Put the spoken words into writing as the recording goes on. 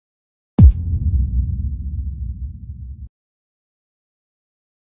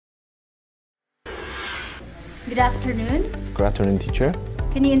Good afternoon. Good afternoon, teacher.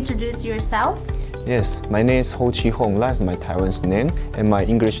 Can you introduce yourself? Yes, my name is Ho Chi Hong. That's my Taiwanese name, and my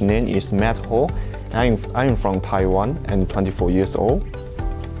English name is Matt Ho. I'm from Taiwan and 24 years old.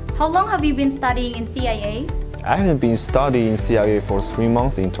 How long have you been studying in CIA? I have been studying CIA for 3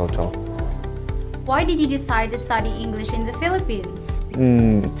 months in total. Why did you decide to study English in the Philippines?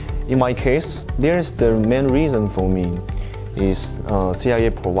 In my case, there's the main reason for me is CIA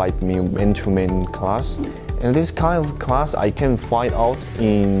provide me man-to-man class, and this kind of class I can find out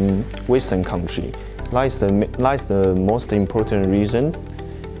in Western country. That's the most important reason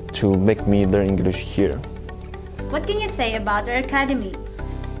to make me learn English here. What can you say about our academy?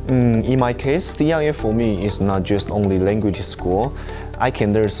 In my case, CIA for me is not just only language school. I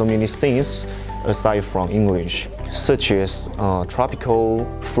can learn so many things aside from English, such as tropical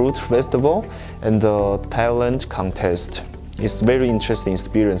fruit festival and the talent contest. It's very interesting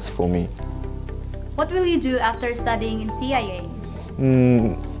experience for me. What will you do after studying in CIA?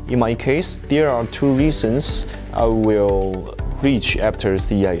 In my case, there are 2 reasons I will reach after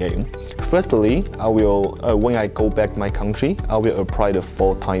CIA. Firstly, when I go back my country, I will apply the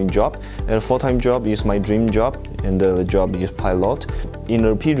full-time job. And full-time job is my dream job, and the job is pilot. In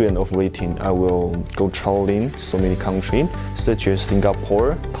a period of waiting, I will go traveling so many countries, such as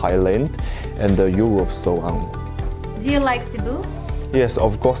Singapore, Thailand, and Europe, so on. Do you like Cebu? Yes,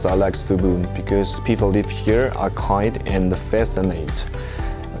 of course I like Cebu because people live here are kind and fascinated.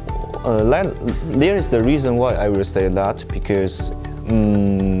 There is the reason why I will say that because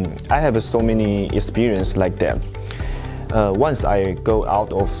I have so many experience like that. Once I go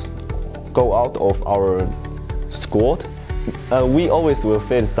out of our school, we always will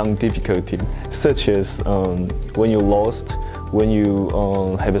face some difficulty, such as when you lost, when you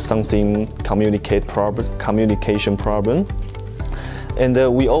have something communication problem, and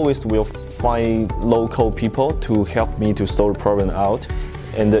we always will find local people to help me to solve the problem out,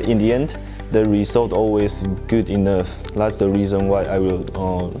 and in the end the result always good enough. That's the reason why I will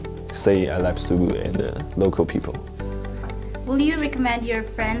say I like Cebu and the local people. Will you recommend your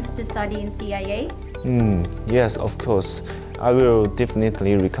friends to study in CIA? Yes, of course. I will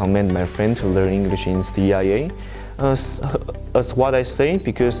definitely recommend my friend to learn English in CIA. As what I say,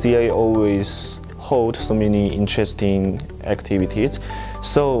 because CIA always hold so many interesting activities.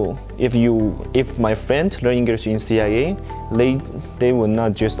 So if my friend learn English in CIA, they will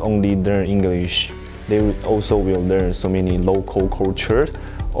not just only learn English. They also will learn so many local culture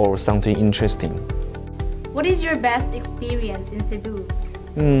or something interesting. What is your best experience in Cebu?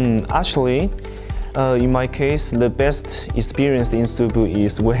 Actually, in my case, the best experience in Cebu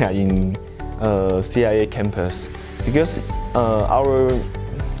is when I'm in CIA campus, because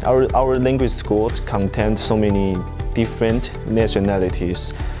our language schools contain so many different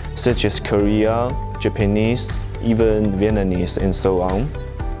nationalities, such as Korea, Japanese, even Vietnamese, and so on.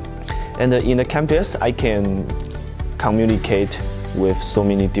 And in the campus, I can communicate with so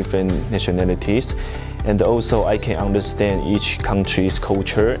many different nationalities, and also I can understand each country's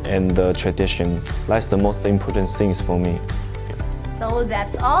culture and the tradition. That's the most important things for me. So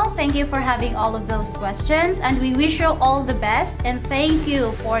that's all. Thank you for having all of those questions, and we wish you all the best, and thank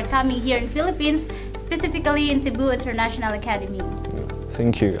you for coming here in Philippines, specifically in Cebu International Academy.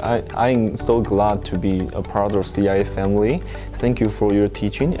 Thank you. I'm so glad to be a part of CIA family. Thank you for your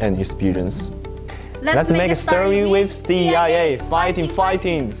teaching and experience. Let's make a story with CIA.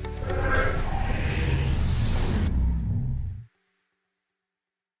 Fighting!